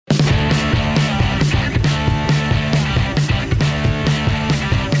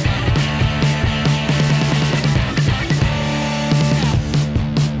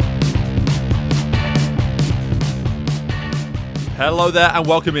Hello there and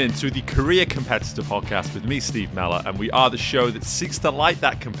welcome into the Career Competitor Podcast with me, Steve Meller, and we are the show that seeks to light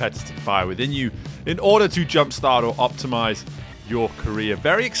that competitive fire within you in order to jumpstart or optimize your career.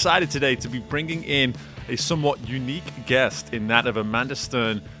 Very excited today to be bringing in a somewhat unique guest in that of Amanda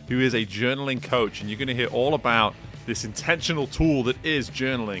Stern, who is a journaling coach, and you're going to hear all about this intentional tool that is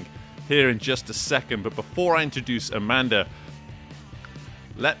journaling here in just a second. But before I introduce Amanda,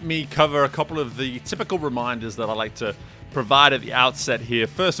 let me cover a couple of the typical reminders that I like to provide at the outset here.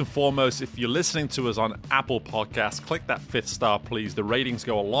 First and foremost, if you're listening to us on Apple Podcasts, click that 5th star, please. The ratings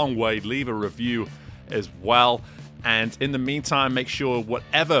go a long way. Leave a review as well. And in the meantime, make sure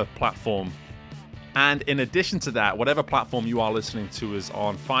whatever platform, and in addition to that, whatever platform you are listening to us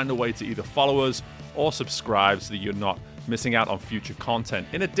on, find a way to either follow us or subscribe so that you're not missing out on future content.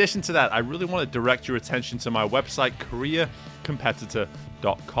 In addition to that, I really want to direct your attention to my website,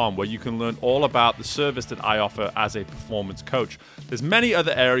 careercompetitor.com, where you can learn all about the service that I offer as a performance coach. There's many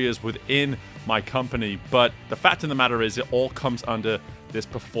other areas within my company, but the fact of the matter is it all comes under this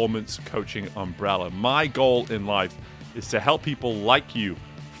performance coaching umbrella. My goal in life is to help people like you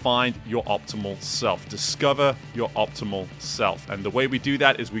find your optimal self, discover your optimal self. And the way we do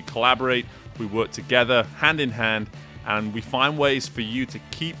that is we collaborate, we work together hand in hand, and we find ways for you to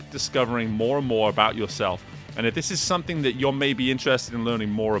keep discovering more and more about yourself. And if this is something that you're maybe interested in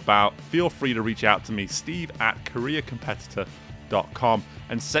learning more about, feel free to reach out to me, steve@careercompetitor.com,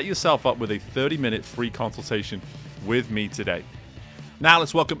 and set yourself up with a 30-minute free consultation with me today. Now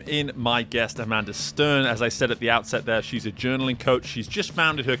let's welcome in my guest, Amanda Stern. As I said at the outset there, she's a journaling coach. She's just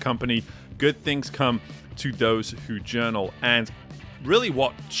founded her company, Good Things Come to Those Who Journal. And really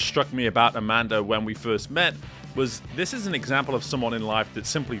what struck me about Amanda when we first met was this is an example of someone in life that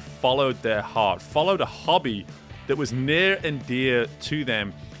simply followed their heart, followed a hobby that was near and dear to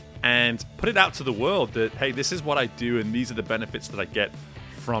them, and put it out to the world that, hey, this is what I do and these are the benefits that I get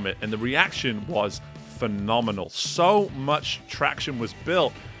from it. And the reaction was phenomenal. So much traction was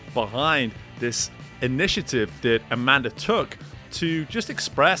built behind this initiative that Amanda took to just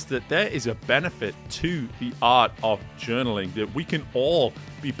express that there is a benefit to the art of journaling that we can all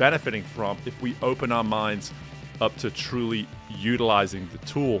be benefiting from if we open our minds up to truly utilizing the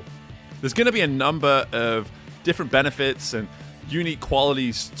tool. There's going to be a number of different benefits and unique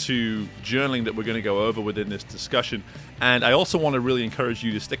qualities to journaling that we're going to go over within this discussion. And I also want to really encourage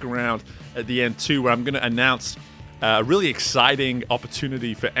you to stick around at the end too, where I'm going to announce a really exciting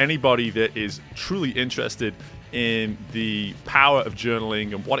opportunity for anybody that is truly interested in the power of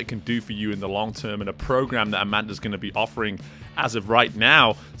journaling and what it can do for you in the long term, and a program that Amanda's going to be offering as of right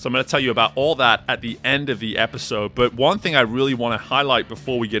now. So I'm going to tell you about all that at the end of the episode. But one thing I really want to highlight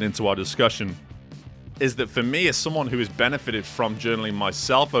before we get into our discussion is that for me, as someone who has benefited from journaling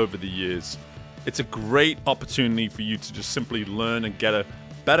myself over the years, it's a great opportunity for you to just simply learn and get a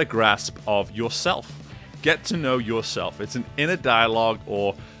better grasp of yourself. Get to know yourself. It's an inner dialogue,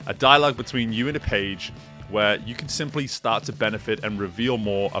 or a dialogue between you and a page, where you can simply start to benefit and reveal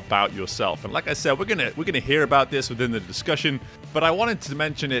more about yourself. And like I said, we're gonna hear about this within the discussion, but I wanted to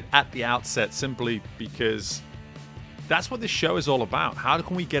mention it at the outset simply because that's what this show is all about. How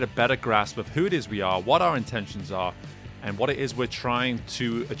can we get a better grasp of who it is we are, what our intentions are, and what it is we're trying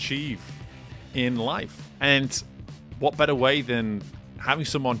to achieve in life? And what better way than having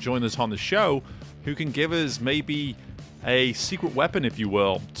someone join us on the show who can give us maybe a secret weapon, if you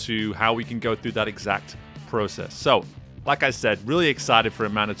will, to how we can go through that exact process. So, like I said, really excited for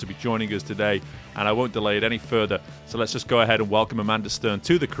Amanda to be joining us today, and I won't delay it any further. So let's just go ahead and welcome Amanda Stern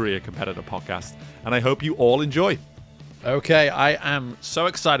to the Career Competitor Podcast, and I hope you all enjoy. Okay, I am so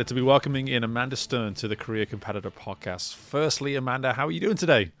excited to be welcoming in Amanda Stern to the Career Competitor Podcast. Firstly, Amanda, how are you doing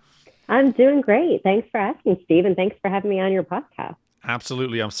today? I'm doing great. Thanks for asking, Steve, and thanks for having me on your podcast.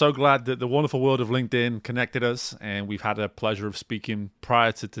 Absolutely. I'm so glad that the wonderful world of LinkedIn connected us, and we've had a pleasure of speaking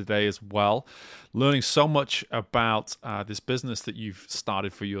prior to today as well, learning so much about this business that you've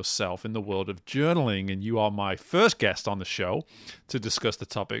started for yourself in the world of journaling. And you are my first guest on the show to discuss the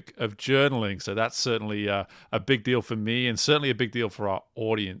topic of journaling. So that's certainly a big deal for me, and certainly a big deal for our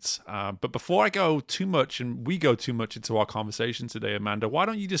audience. But before I go too much, and we go too much into our conversation today, Amanda, why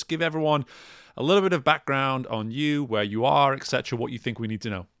don't you just give everyone a little bit of background on you, where you are, etc., what you think we need to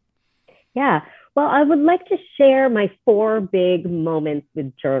know? Yeah. Well, I would like to share my 4 big moments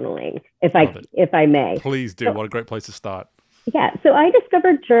with journaling, if I may. Please do. What a great place to start. Yeah. So I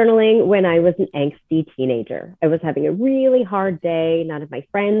discovered journaling when I was an angsty teenager. I was having a really hard day. None of my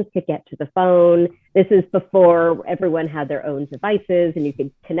friends could get to the phone. This is before everyone had their own devices and you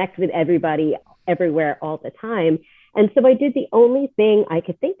could connect with everybody everywhere all the time. And so I did the only thing I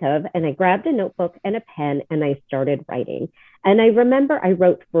could think of, and I grabbed a notebook and a pen and I started writing. And I remember I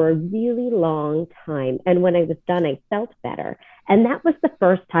wrote for a really long time. And when I was done, I felt better. And that was the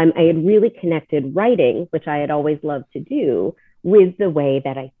first time I had really connected writing, which I had always loved to do, with the way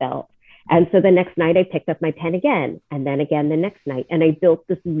that I felt. And so the next night I picked up my pen again, and then again the next night. And I built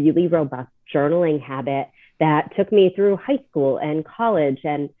this really robust journaling habit that took me through high school and college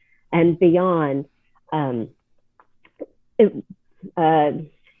and beyond. It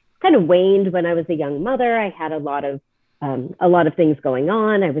kind of waned when I was a young mother. I had a lot of things going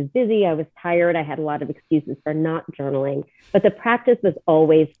on. I was busy. I was tired. I had a lot of excuses for not journaling, but the practice was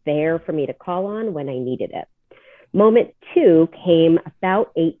always there for me to call on when I needed it. Moment two came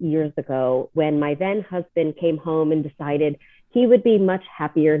about 8 years ago when my then husband came home and decided he would be much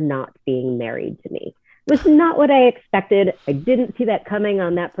happier not being married to me. It was not what I expected. I didn't see that coming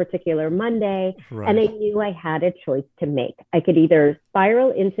on that particular Monday. Right. And I knew I had a choice to make. I could either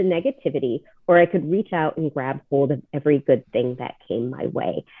spiral into negativity or I could reach out and grab hold of every good thing that came my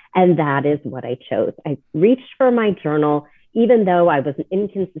way. And that is what I chose. I reached for my journal, even though I was an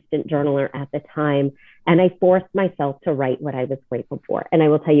inconsistent journaler at the time. And I forced myself to write what I was grateful for. And I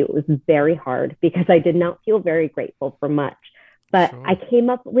will tell you, it was very hard because I did not feel very grateful for much. But sure. I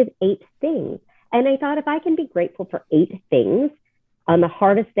came up with 8 things. And I thought, if I can be grateful for 8 things on the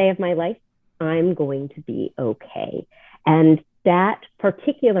hardest day of my life, I'm going to be okay. And that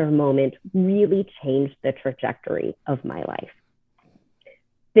particular moment really changed the trajectory of my life.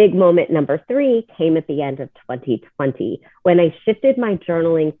 Big moment number 3 came at the end of 2020, when I shifted my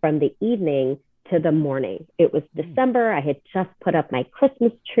journaling from the evening to the morning. It was December. I had just put up my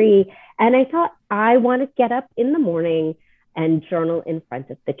Christmas tree, and I thought, I want to get up in the morning and journal in front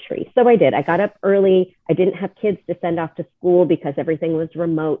of the tree. So I did. I got up early. I didn't have kids to send off to school because everything was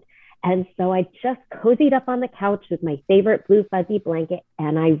remote. And so I just cozied up on the couch with my favorite blue fuzzy blanket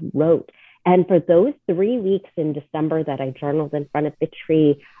and I wrote. And for those 3 weeks in December that I journaled in front of the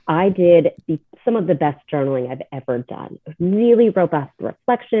tree, I did some of the best journaling I've ever done. Really robust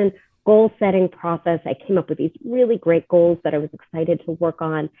reflection, goal setting process. I came up with these really great goals that I was excited to work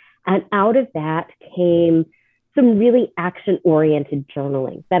on. And out of that came some really action-oriented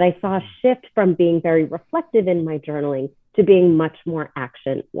journaling that I saw shift from being very reflective in my journaling to being much more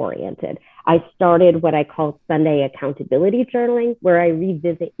action-oriented. I started what I call Sunday accountability journaling, where I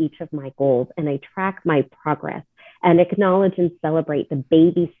revisit each of my goals and I track my progress and acknowledge and celebrate the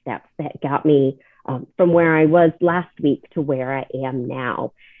baby steps that got me from where I was last week to where I am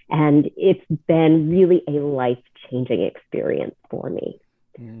now. And it's been really a life-changing experience for me.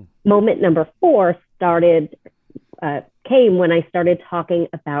 Moment number 4 came when I started talking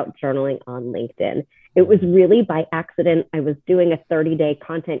about journaling on LinkedIn. It was really by accident. I was doing a 30-day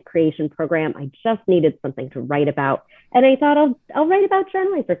content creation program. I just needed something to write about. And I thought I'll write about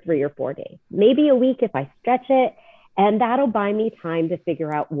journaling for 3 or 4 days, maybe a week if I stretch it. And that'll buy me time to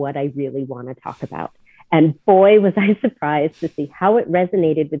figure out what I really want to talk about. And boy, was I surprised to see how it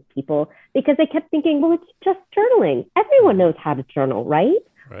resonated with people, because I kept thinking, well, it's just journaling. Everyone knows how to journal, right?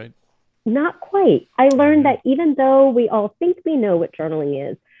 Right. Not quite. I learned that even though we all think we know what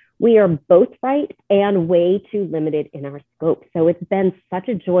journaling is, we are both right and way too limited in our scope. So it's been such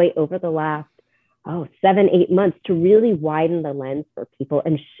a joy over the last 7-8 months to really widen the lens for people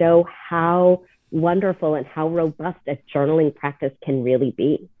and show how wonderful and how robust a journaling practice can really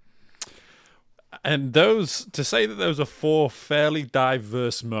be. And to say that those are 4 fairly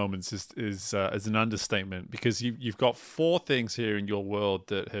diverse moments is an understatement, because you've got 4 things here in your world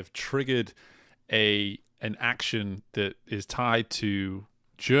that have triggered an action that is tied to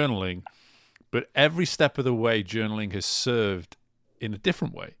journaling, but every step of the way journaling has served in a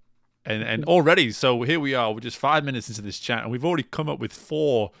different way. And already, so here we are, we're just 5 minutes into this chat, and we've already come up with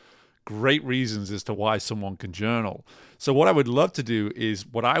 4 great reasons as to why someone can journal. So what I would love to do is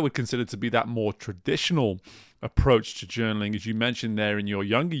what I would consider to be that more traditional approach to journaling, as you mentioned there in your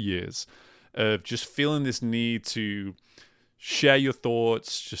younger years, of just feeling this need to share your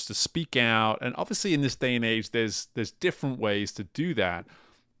thoughts, just to speak out. And obviously in this day and age, there's different ways to do that.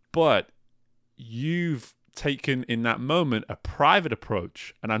 But you've taken in that moment a private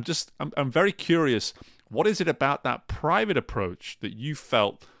approach. And I'm very curious, what is it about that private approach that you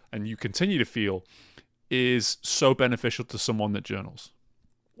felt and you continue to feel is so beneficial to someone that journals?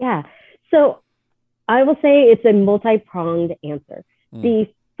 Yeah. So I will say it's a multi-pronged answer. The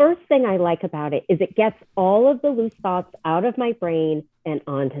first thing I like about it is it gets all of the loose thoughts out of my brain and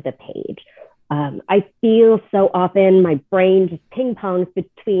onto the page. I feel so often my brain just ping pongs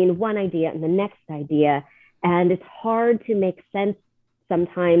between one idea and the next idea, and it's hard to make sense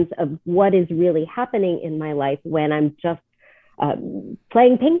sometimes of what is really happening in my life when I'm just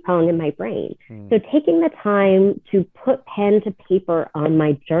playing ping pong in my brain. So taking the time to put pen to paper on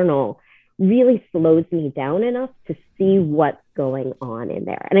my journal really slows me down enough to see what's going on in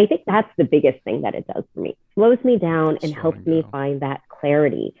there. And I think that's the biggest thing that it does for me. It slows me down and helps me find that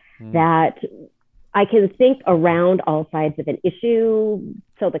clarity that I can think around all sides of an issue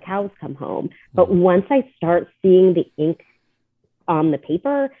till the cows come home. But once I start seeing the ink on the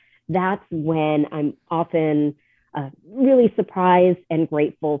paper, that's when I'm often really surprised and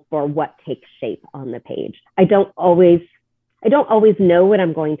grateful for what takes shape on the page. I don't always know what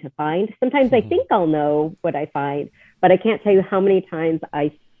I'm going to find. Sometimes I think I'll know what I find, but I can't tell you how many times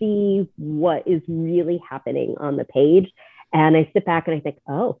I see what is really happening on the page. And I sit back and I think,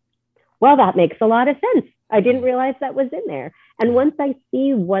 oh, well, that makes a lot of sense. I didn't realize that was in there. And once I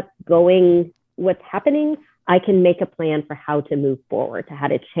see what's happening, I can make a plan for how to move forward, to how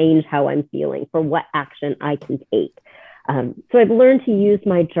to change how I'm feeling, for what action I can take. So I've learned to use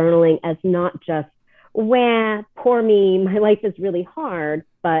my journaling as not just, wah, poor me, my life is really hard,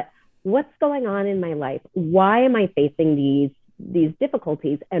 but what's going on in my life? Why am I facing these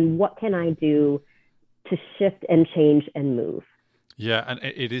difficulties? And what can I do to shift and change and move? Yeah, and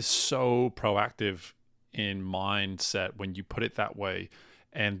it is so proactive in mindset when you put it that way.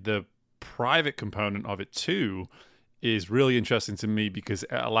 And the private component of it too is really interesting to me because it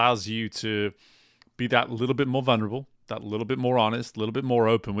allows you to be that little bit more vulnerable, that little bit more honest, a little bit more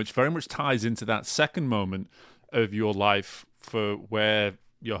open, which very much ties into that second moment of your life for where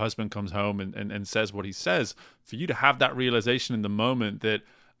your husband comes home and says what he says, for you to have that realization in the moment that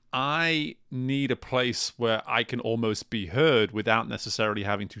I need a place where I can almost be heard without necessarily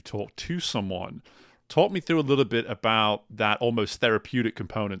having to talk to someone. Talk me through a little bit about that almost therapeutic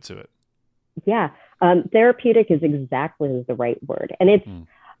component to it. Yeah, therapeutic is exactly the right word. And it's,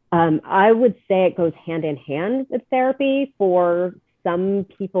 I would say it goes hand in hand with therapy. For some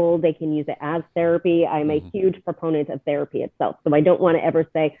people, they can use it as therapy. I'm a huge proponent of therapy itself. So I don't want to ever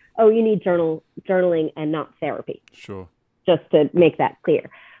say, oh, you need journaling and not therapy. Sure. Just to make that clear.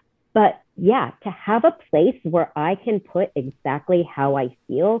 But yeah, to have a place where I can put exactly how I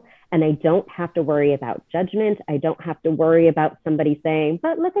feel and I don't have to worry about judgment. I don't have to worry about somebody saying,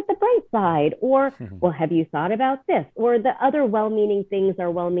 but look at the bright side, or, well, have you thought about this? Or the other well-meaning things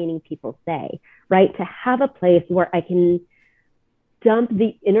our well-meaning people say, right? To have a place where I can dump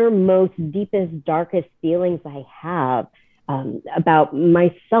the innermost, deepest, darkest feelings I have about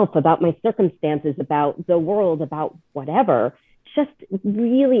myself, about my circumstances, about the world, about whatever. Just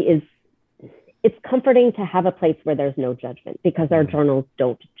really is, it's comforting to have a place where there's no judgment, because our journals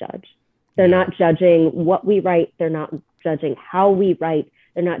don't judge. They're not judging what we write. They're not judging how we write.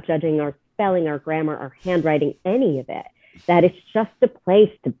 They're not judging our spelling, our grammar, our handwriting, any of it. That it's just a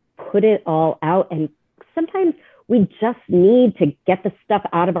place to put it all out. And sometimes we just need to get the stuff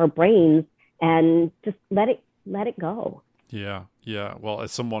out of our brains and just let it go. Yeah. Well,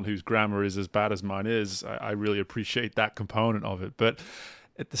 as someone whose grammar is as bad as mine is, I really appreciate that component of it. But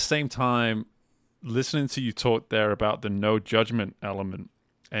at the same time, listening to you talk there about the no judgment element,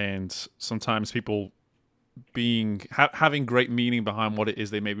 and sometimes people having great meaning behind what it is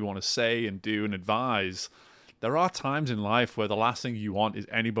they maybe want to say and do and advise, there are times in life where the last thing you want is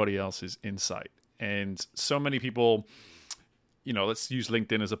anybody else's insight. And so many people, let's use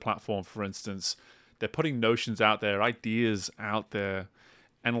LinkedIn as a platform, for instance. They're putting notions out there, ideas out there.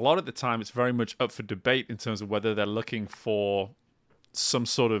 And a lot of the time, it's very much up for debate in terms of whether they're looking for some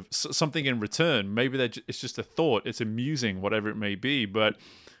sort of something in return. Maybe it's just a thought. It's amusing, whatever it may be. But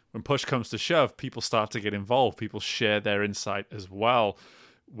when push comes to shove, people start to get involved. People share their insight as well.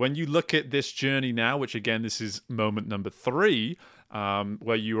 When you look at this journey now, which again, this is moment number 3,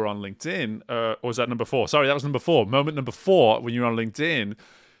 where you were on LinkedIn, or was that number 4? Sorry, that was number 4. Moment number 4, when you were on LinkedIn.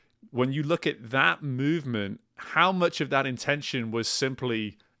 When you look at that movement, how much of that intention was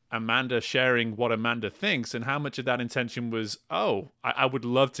simply Amanda sharing what Amanda thinks, and how much of that intention was, I would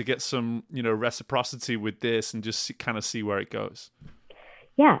love to get some, reciprocity with this and just kind of see where it goes?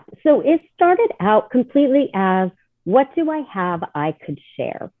 Yeah. So it started out completely as, what do I have I could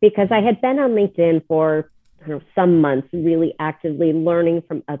share? Because I had been on LinkedIn for some months, really actively learning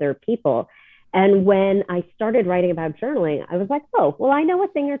from other people. And when I started writing about journaling, I was like, oh, well, I know a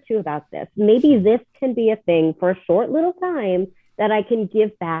thing or two about this. Maybe this can be a thing for a short little time that I can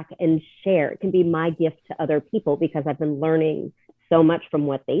give back and share. It can be my gift to other people, because I've been learning so much from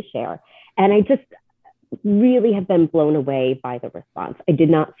what they share. And I just really have been blown away by the response. I did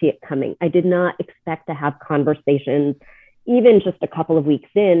not see it coming. I did not expect to have conversations, even just a couple of weeks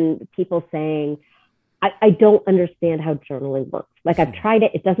in, people saying, I don't understand how journaling works. Like I've tried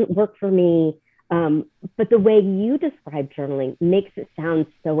it, it doesn't work for me. But the way you describe journaling makes it sound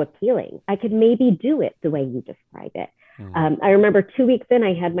so appealing. I could maybe do it the way you describe it. I remember 2 weeks in,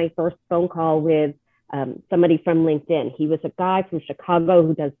 I had my first phone call with somebody from LinkedIn. He was a guy from Chicago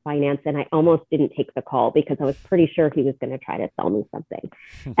who does finance, and I almost didn't take the call because I was pretty sure he was going to try to sell me something.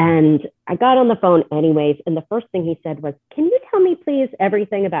 And I got on the phone anyways, and the first thing he said was, "Can you tell me please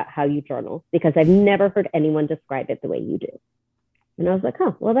everything about how you journal? Because I've never heard anyone describe it the way you do." And I was like,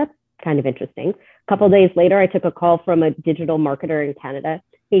 "Oh, well, that's kind of interesting." A couple of days later, I took a call from a digital marketer in Canada.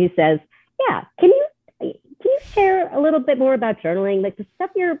 He says, "Yeah, can you share a little bit more about journaling? Like the stuff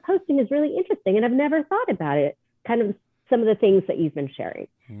you're posting is really interesting, and I've never thought about it. Kind of some of the things that you've been sharing."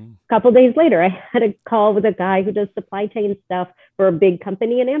 A couple of days later, I had a call with a guy who does supply chain stuff for a big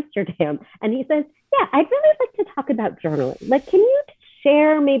company in Amsterdam, and he says, "Yeah, I'd really like to talk about journaling. Like, can you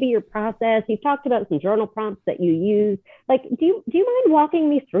share maybe your process? You talked about some journal prompts that you use. Like, do you mind walking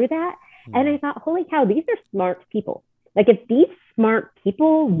me through that?" And I thought, holy cow, these are smart people. Like, if these smart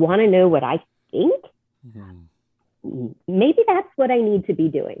people want to know what I think, maybe that's what I need to be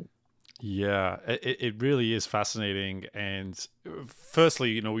doing. Yeah, it really is fascinating. And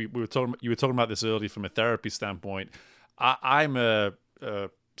firstly, you know, you were talking about this earlier from a therapy standpoint. I'm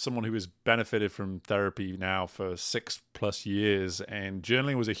someone who has benefited from therapy now for 6+ years, and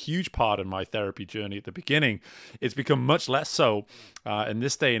journaling was a huge part of my therapy journey at the beginning. It's become much less so in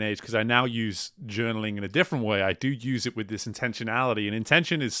this day and age because I now use journaling in a different way. I do use it with this intentionality, and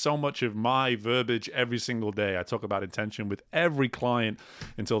intention is so much of my verbiage every single day. I talk about intention with every client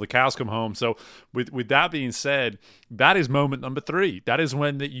until the cows come home. So with that being said, that is moment number 3. That is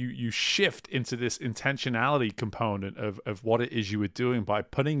when that you shift into this intentionality component of what it is you were doing by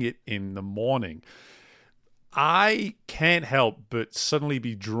putting it in the morning. I can't help but suddenly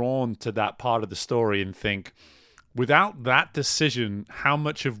be drawn to that part of the story and think, without that decision, how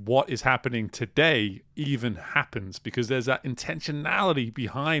much of what is happening today even happens? Because there's that intentionality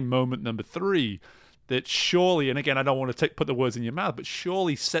behind moment number 3 that surely, and again, I don't want to put the words in your mouth, but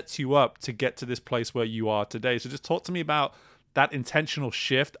surely sets you up to get to this place where you are today. So just talk to me about that intentional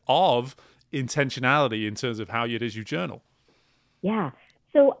shift of intentionality in terms of how it is you journal. Yeah.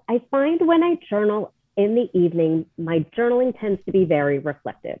 So I find when I journal in the evening, my journaling tends to be very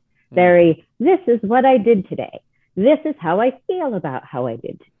reflective, very, this is what I did today. This is how I feel about how I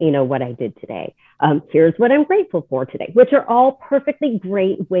did, what I did today. Here's what I'm grateful for today, which are all perfectly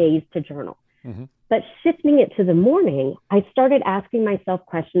great ways to journal. But shifting it to the morning, I started asking myself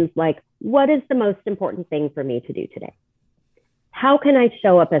questions like, what is the most important thing for me to do today? How can I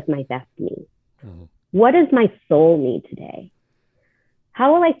show up as my best me? What does my soul need today?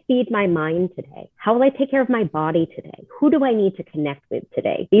 How will I feed my mind today? How will I take care of my body today? Who do I need to connect with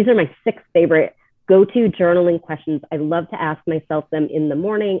today? These are my 6 favorite go-to journaling questions. I love to ask myself them in the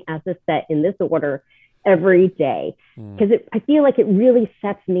morning as a set in this order every day, because I feel like it really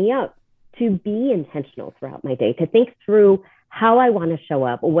sets me up to be intentional throughout my day, to think through how I want to show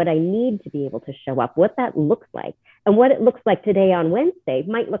up, what I need to be able to show up, what that looks like. And what it looks like today on Wednesday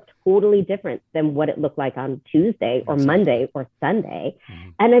might look totally different than what it looked like on Tuesday or Monday or Sunday.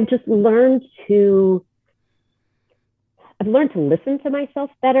 And I've just learned to listen to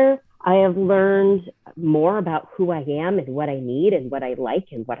myself better. I have learned more about who I am and what I need and what I like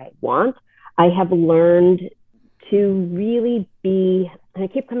and what I want. I have learned to really be, and I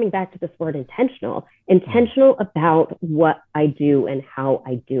keep coming back to this word intentional about what I do and how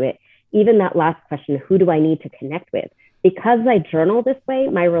I do it. Even that last question, who do I need to connect with? Because I journal this way,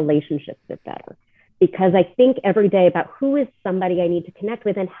 my relationships are better. Because I think every day about who is somebody I need to connect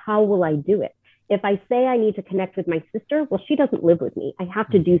with and how will I do it? If I say I need to connect with my sister, well, she doesn't live with me. I have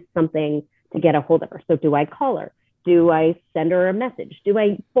to do something to get a hold of her. So do I call her? Do I send her a message? Do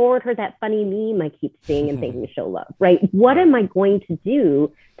I forward her that funny meme I keep seeing and thinking she'll love, right? What am I going to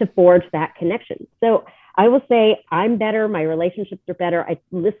do to forge that connection? So I will say I'm better. My relationships are better. I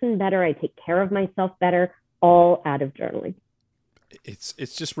listen better. I take care of myself better, all out of journaling. It's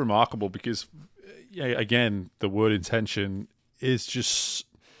just remarkable because, again, the word intention is just,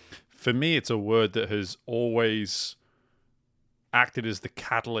 for me, it's a word that has always acted as the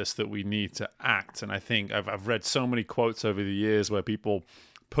catalyst that we need to act. And I think I've read so many quotes over the years where people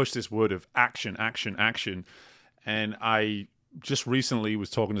push this word of action, action, action. And I just recently was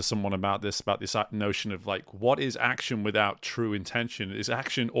talking to someone about this notion of like, what is action without true intention? Is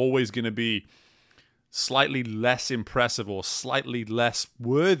action always going to be slightly less impressive or slightly less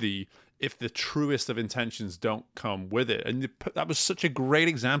worthy if the truest of intentions don't come with it? And that was such a great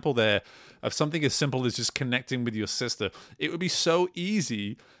example there of something as simple as just connecting with your sister. It would be so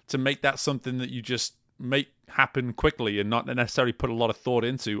easy to make that something that you just make happen quickly and not necessarily put a lot of thought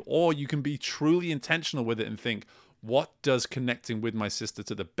into, or you can be truly intentional with it and think, what does connecting with my sister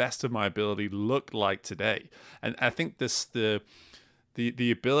to the best of my ability look like today? And I think the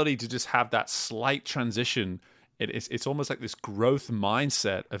ability to just have that slight transition, it's almost like this growth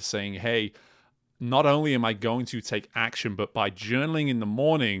mindset of saying, hey, not only am I going to take action, but by journaling in the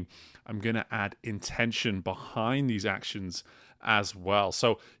morning, I'm going to add intention behind these actions as well.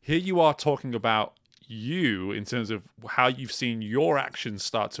 So here you are talking about you in terms of how you've seen your actions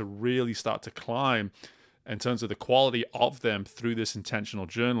start to climb in terms of the quality of them through this intentional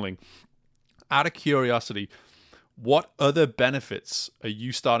journaling. Out of curiosity, what other benefits are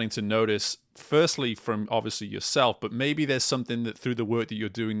you starting to notice, firstly from obviously yourself, but maybe there's something that through the work that you're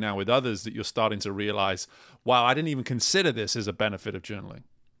doing now with others that you're starting to realize, wow, I didn't even consider this as a benefit of journaling?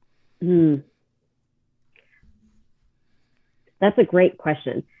 That's a great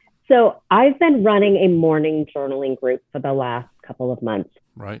question. So I've been running a morning journaling group for the last couple of months.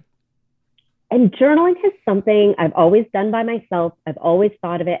 Right. And journaling is something I've always done by myself. I've always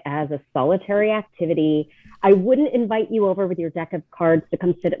thought of it as a solitary activity. I wouldn't invite you over with your deck of cards to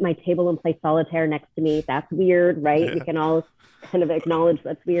come sit at my table and play solitaire next to me. That's weird, right? Yeah. We can all kind of acknowledge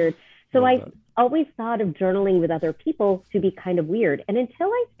that's weird. So I always thought of journaling with other people to be kind of weird. And until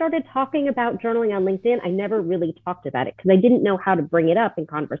I started talking about journaling on LinkedIn, I never really talked about it because I didn't know how to bring it up in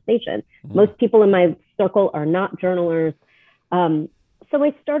conversation. Most people in my circle are not journalers. So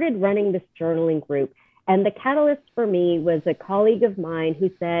I started running this journaling group. And the catalyst for me was a colleague of mine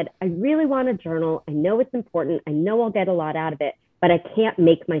who said, I really want to journal. I know it's important. I know I'll get a lot out of it, but I can't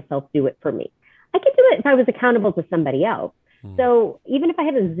make myself do it for me. I could do it if I was accountable to somebody else. So even if I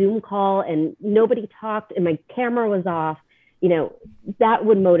had a Zoom call and nobody talked and my camera was off, that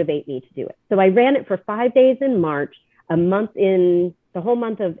would motivate me to do it. So I ran it for 5 days in March, a month in the whole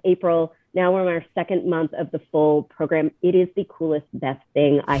month of April. Now we're in our second month of the full program. It is the coolest, best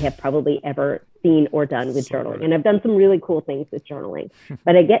thing I have probably ever seen or done with journaling. And I've done some really cool things with journaling.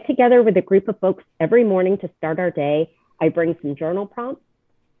 But I get together with a group of folks every morning to start our day. I bring some journal prompts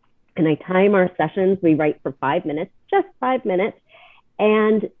and I time our sessions. We write for 5 minutes, just 5 minutes.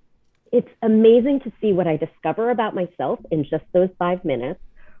 And it's amazing to see what I discover about myself in just those 5 minutes,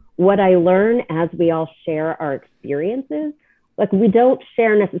 what I learn as we all share our experiences. Like, we don't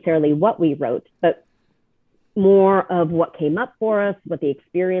share necessarily what we wrote, but more of what came up for us, what the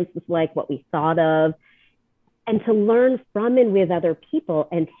experience was like, what we thought of, and to learn from and with other people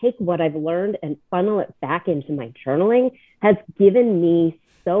and take what I've learned and funnel it back into my journaling has given me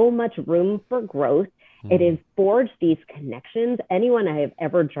so much room for growth. It has forged these connections. Anyone I have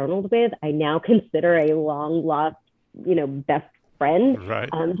ever journaled with, I now consider a long lost, best friend. Right.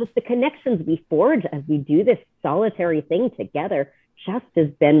 Just the connections we forge as we do this solitary thing together just has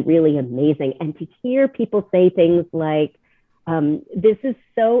been really amazing. And to hear people say things like, this is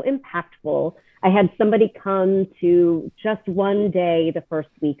so impactful. I had somebody come to just one day the first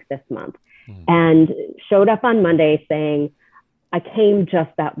week this month and showed up on Monday saying, I came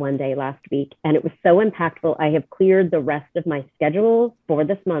just that one day last week and it was so impactful. I have cleared the rest of my schedule for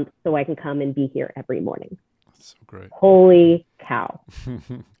this month so I can come and be here every morning. That's so great. Holy cow.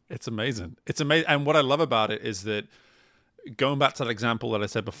 It's amazing. It's amazing. And what I love about it is that, going back to that example that I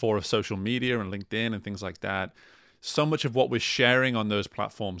said before of social media and LinkedIn and things like that, so much of what we're sharing on those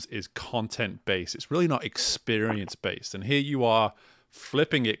platforms is content-based. It's really not experience-based. And here you are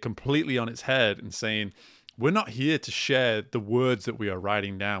flipping it completely on its head and saying, we're not here to share the words that we are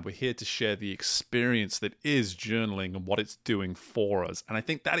writing down. We're here to share the experience that is journaling and what it's doing for us. And I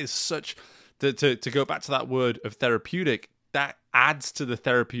think that is such, to go back to that word of therapeutic, that adds to the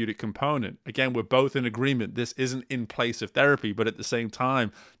therapeutic component. Again, we're both in agreement. This isn't in place of therapy, but at the same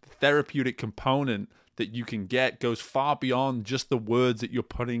time, the therapeutic component that you can get goes far beyond just the words that you're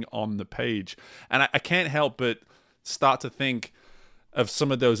putting on the page. And I can't help but start to think of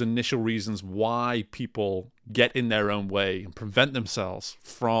some of those initial reasons why people get in their own way and prevent themselves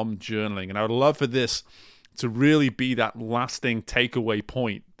from journaling. And I would love for this to really be that lasting takeaway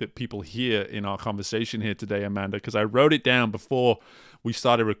point that people hear in our conversation here today, Amanda, because I wrote it down before we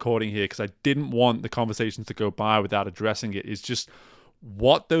started recording here because I didn't want the conversation to go by without addressing it, is just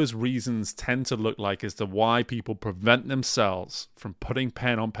what those reasons tend to look like as to why people prevent themselves from putting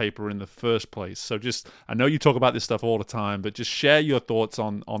pen on paper in the first place. So just, I know you talk about this stuff all the time, but just share your thoughts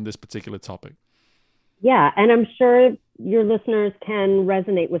on this particular topic. Yeah, and I'm sure your listeners can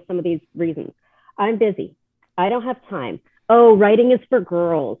resonate with some of these reasons. I'm busy. I don't have time. Oh, writing is for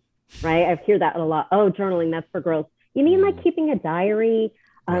girls, right? I hear that a lot. Oh, journaling, that's for girls. You mean like keeping a diary?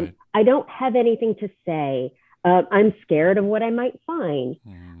 Right. I don't have anything to say. I'm scared of what I might find.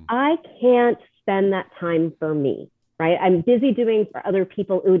 I can't spend that time for me, right? I'm busy doing for other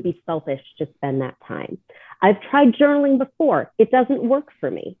people. It would be selfish to spend that time. I've tried journaling before. It doesn't work for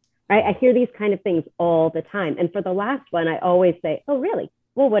me, right? I hear these kind of things all the time. And for the last one, I always say, oh, really?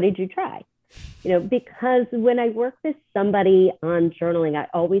 Well, what did you try? Because when I work with somebody on journaling, I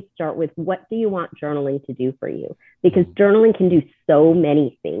always start with, what do you want journaling to do for you? Because journaling can do so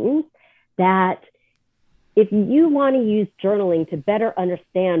many things that if you want to use journaling to better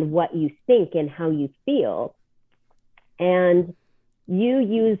understand what you think and how you feel, and you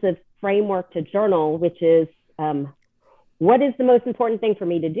use a framework to journal, which is, what is the most important thing for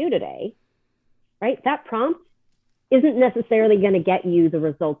me to do today, right? That prompt isn't necessarily going to get you the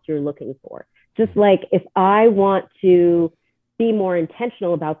results you're looking for. Just like if I want to be more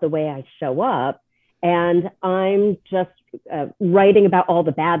intentional about the way I show up, and I'm just writing about all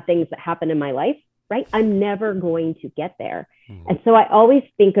the bad things that happen in my life, right? I'm never going to get there. And so I always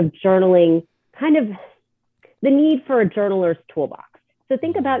think of journaling kind of the need for a journaler's toolbox. So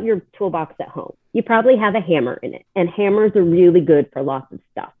think about your toolbox at home. You probably have a hammer in it, and hammers are really good for lots of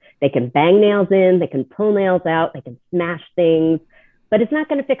stuff. They can bang nails in, they can pull nails out, they can smash things, but it's not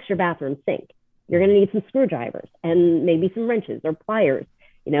going to fix your bathroom sink. You're going to need some screwdrivers and maybe some wrenches or pliers.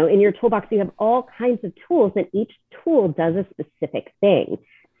 In your toolbox, you have all kinds of tools, and each tool does a specific thing.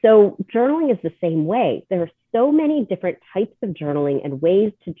 So journaling is the same way. There are so many different types of journaling and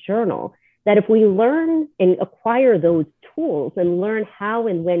ways to journal that if we learn and acquire those tools and learn how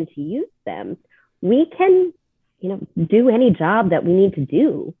and when to use them, we can, do any job that we need to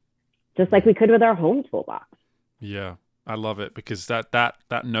do, just like we could with our home toolbox. Yeah, I love it, because that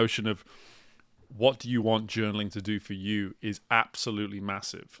notion of what do you want journaling to do for you is absolutely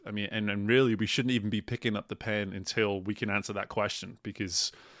massive. I mean, and really, we shouldn't even be picking up the pen until we can answer that question,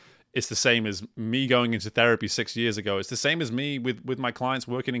 because it's the same as me going into therapy 6 years ago. It's the same as me with my clients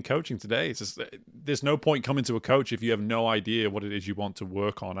working in coaching today. It's just, there's no point coming to a coach if you have no idea what it is you want to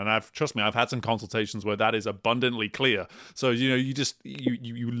work on. And trust me, I've had some consultations where that is abundantly clear. So,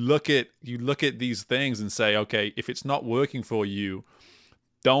 you look at these things and say, okay, if it's not working for you,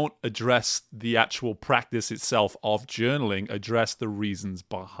 don't address the actual practice itself of journaling, address the reasons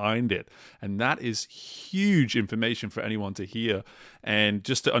behind it. And that is huge information for anyone to hear. And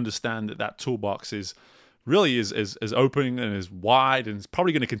just to understand that toolbox is really as open and as wide, and it's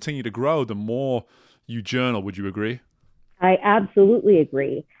probably going to continue to grow the more you journal. Would you agree? I absolutely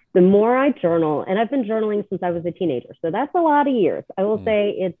agree. The more I journal, and I've been journaling since I was a teenager, so that's a lot of years. I will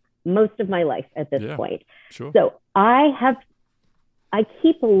say it's most of my life at this point. Sure. So I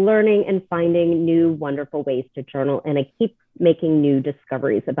keep learning and finding new wonderful ways to journal, and I keep making new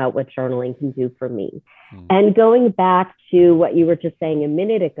discoveries about what journaling can do for me. And going back to what you were just saying a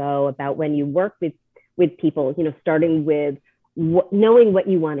minute ago about when you work with people, starting with knowing what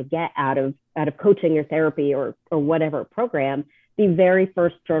you want to get out of coaching or therapy or whatever program, the very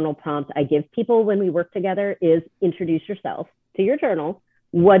first journal prompt I give people when we work together is introduce yourself to your journal.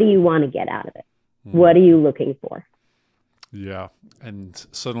 What do you want to get out of it? What are you looking for? Yeah. And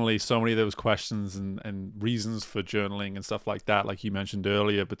suddenly so many of those questions and reasons for journaling and stuff like that, like you mentioned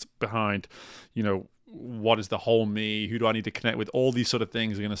earlier, but behind, what is the whole me? Who do I need to connect with? All these sort of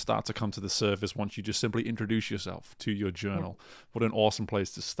things are going to start to come to the surface once you just simply introduce yourself to your journal. What an awesome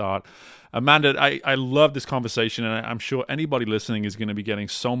place to start. Amanda, I love this conversation, and I'm sure anybody listening is going to be getting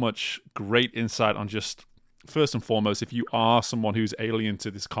so much great insight on just, first and foremost, if you are someone who's alien to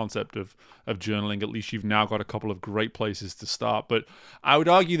this concept of journaling, at least you've now got a couple of great places to start. But I would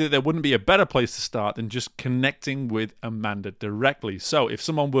argue that there wouldn't be a better place to start than just connecting with Amanda directly. So if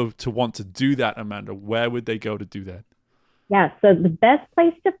someone were to want to do that, Amanda, where would they go to do that? Yeah, so the best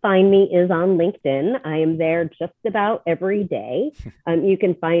place to find me is on LinkedIn. I am there just about every day. You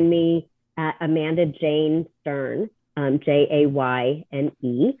can find me at Amanda Jane Stern,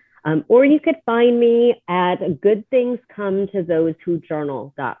 Jayne. Or you could find me at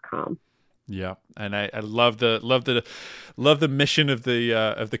goodthingscometothosewhojournal.com. Yeah, and I love the mission of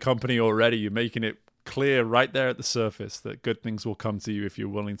the company already. You're making it clear right there at the surface that good things will come to you if you're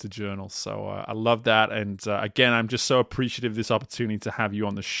willing to journal. So I love that, and again, I'm just so appreciative of this opportunity to have you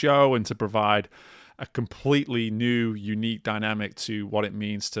on the show and to provide a completely new, unique dynamic to what it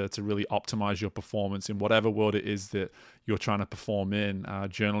means to really optimize your performance in whatever world it is that you're trying to perform in.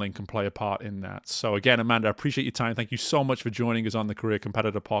 Journaling can play a part in that. So again, Amanda, I appreciate your time. Thank you so much for joining us on the Career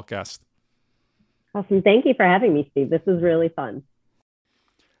Competitor Podcast. Awesome. Thank you for having me, Steve. This was really fun.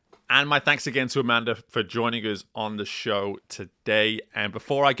 And my thanks again to Amanda for joining us on the show today. And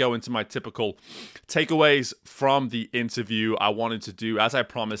before I go into my typical takeaways from the interview, I wanted to do, as I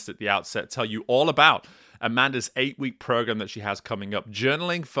promised at the outset, tell you all about Amanda's 8-week program that she has coming up,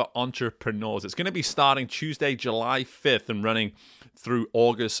 Journaling for Entrepreneurs. It's going to be starting Tuesday, July 5th and running through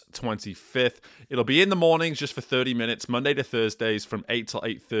August 25th. It'll be in the mornings just for 30 minutes, Monday to Thursdays from 8 till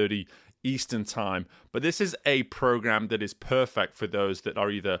 8:30 Eastern time. But this is a program that is perfect for those that are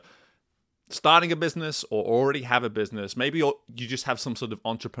either starting a business or already have a business. Maybe you just have some sort of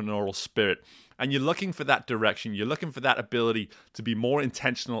entrepreneurial spirit and you're looking for that direction. You're looking for that ability to be more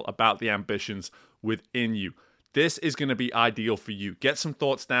intentional about the ambitions within you. This is going to be ideal for you. Get some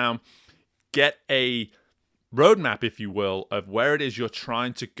thoughts down. Get a roadmap, if you will, of where it is you're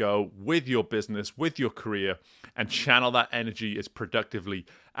trying to go with your business, with your career, and channel that energy as productively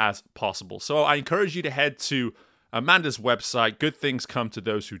as possible. So I encourage you to head to Amanda's website,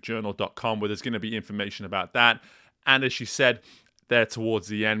 goodthingscometothosewhojournal.com, where there's going to be information about that. And as she said there towards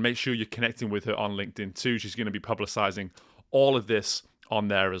the end, make sure you're connecting with her on LinkedIn too. She's going to be publicizing all of this on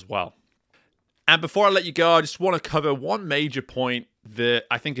there as well. And before I let you go, I just want to cover one major point that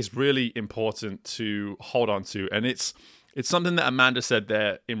I think is really important to hold on to. And it's something that Amanda said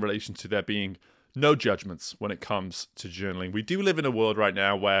there in relation to there being no judgments when it comes to journaling. We do live in a world right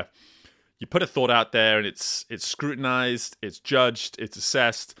now where you put a thought out there and it's scrutinized, it's judged, it's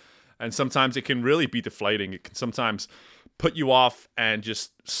assessed, and sometimes it can really be deflating. It can sometimes put you off and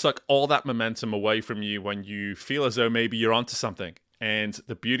just suck all that momentum away from you when you feel as though maybe you're onto something. And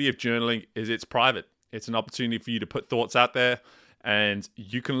the beauty of journaling is it's private. It's an opportunity for you to put thoughts out there and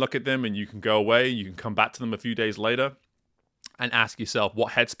you can look at them and you can go away. You can come back to them a few days later and ask yourself,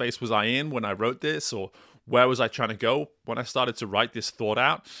 what headspace was I in when I wrote this? Or where was I trying to go when I started to write this thought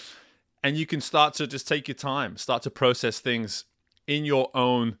out? And you can start to just take your time, start to process things in your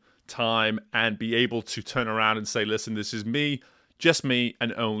own time and be able to turn around and say, listen, this is me, just me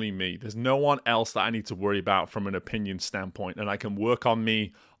and only me. There's no one else that I need to worry about from an opinion standpoint. And I can work on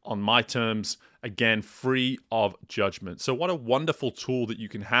me on my terms, again, free of judgment. So what a wonderful tool that you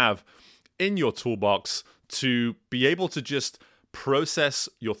can have in your toolbox to be able to just process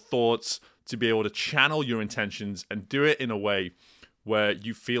your thoughts, to be able to channel your intentions and do it in a way where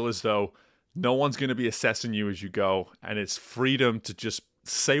you feel as though no one's going to be assessing you as you go, and it's freedom to just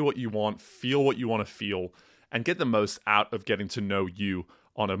say what you want, feel what you want to feel, and get the most out of getting to know you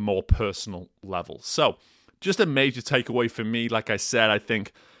on a more personal level. So just a major takeaway for me, like I said, I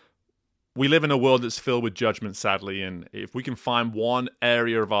think we live in a world that's filled with judgment, sadly, and if we can find one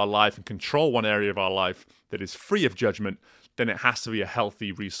area of our life and control one area of our life that is free of judgment, then it has to be a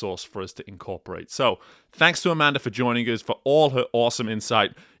healthy resource for us to incorporate. So thanks to Amanda for joining us, for all her awesome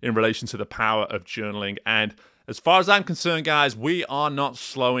insight in relation to the power of journaling. And as far as I'm concerned, guys, we are not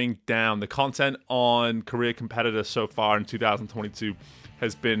slowing down. The content on Career Competitor so far in 2022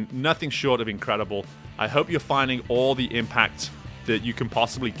 has been nothing short of incredible. I hope you're finding all the impact that you can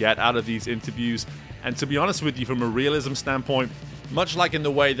possibly get out of these interviews. And to be honest with you, from a realism standpoint, much like in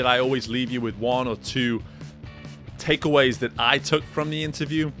the way that I always leave you with one or two takeaways that I took from the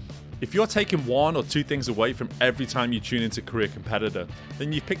interview, if you're taking one or two things away from every time you tune into Career Competitor,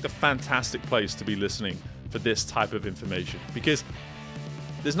 then you've picked a fantastic place to be listening for this type of information, because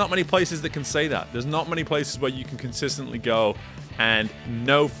there's not many places that can say that. There's not many places where you can consistently go and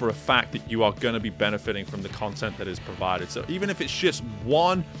know for a fact that you are going to be benefiting from the content that is provided. So even if it's just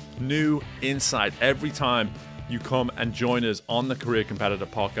one new insight every time you come and join us on the Career Competitor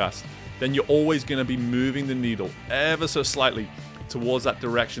podcast, then you're always going to be moving the needle ever so slightly towards that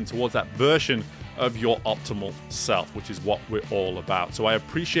direction, towards that version of your optimal self, which is what we're all about. So I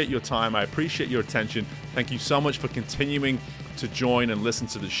appreciate your time. I appreciate your attention. Thank you so much for continuing to join and listen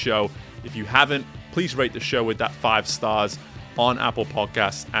to the show. If you haven't, please rate the show with that 5 stars on Apple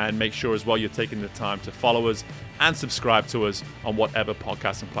Podcasts, and make sure as well you're taking the time to follow us and subscribe to us on whatever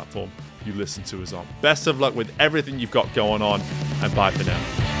podcasting platform you listen to us on. Best of luck with everything you've got going on, and bye for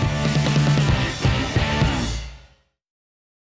now.